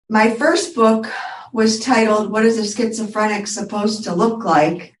my first book was titled, What is a Schizophrenic Supposed to Look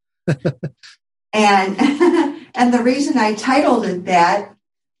Like? And, and the reason I titled it that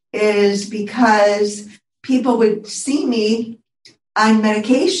is because people would see me on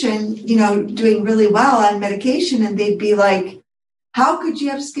medication, doing really well on medication, and they'd be like, how could you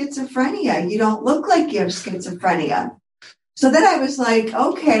have schizophrenia? You don't look like you have schizophrenia. So then I was like,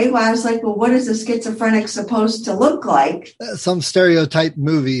 okay, well, what is a schizophrenic supposed to look like? Some stereotype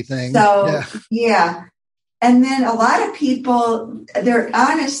movie thing. So, yeah. And then a lot of people, there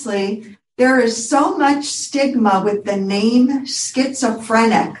is so much stigma with the name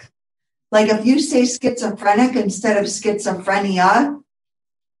schizophrenic. Like if you say schizophrenic instead of schizophrenia,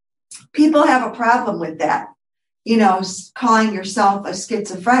 people have a problem with that, calling yourself a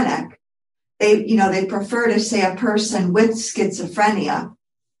schizophrenic. They prefer to say a person with schizophrenia.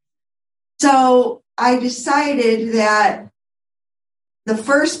 So I decided that the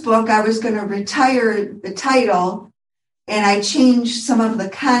first book, I was going to retire the title, and I changed some of the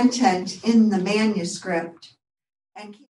content in the manuscript and